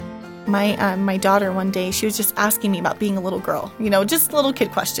my daughter one day, she was just asking me about being a little girl, just little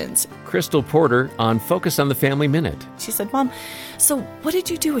kid questions. Crystal Porter on Focus on the Family Minute. She said, Mom, so what did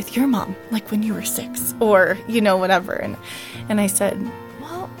you do with your mom, like when you were 6 or, whatever? And I said,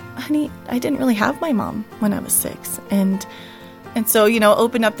 well, honey, I didn't really have my mom when I was 6. And so,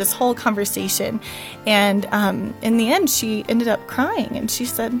 opened up this whole conversation. And in the end, she ended up crying. And she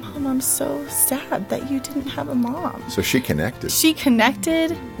said, Mom, I'm so sad that you didn't have a mom. So she connected. She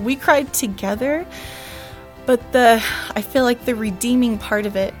connected. We cried together. But I feel like the redeeming part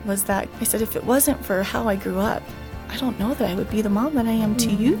of it was that I said, if it wasn't for how I grew up, I don't know that I would be the mom that I am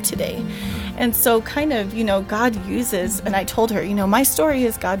to you today. And so kind of, God uses, and I told her, my story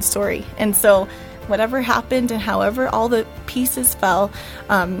is God's story. And so whatever happened and however all the pieces fell,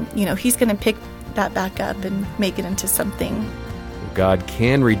 he's going to pick that back up and make it into something. God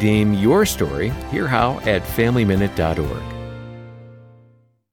can redeem your story. Hear how at FamilyMinute.org.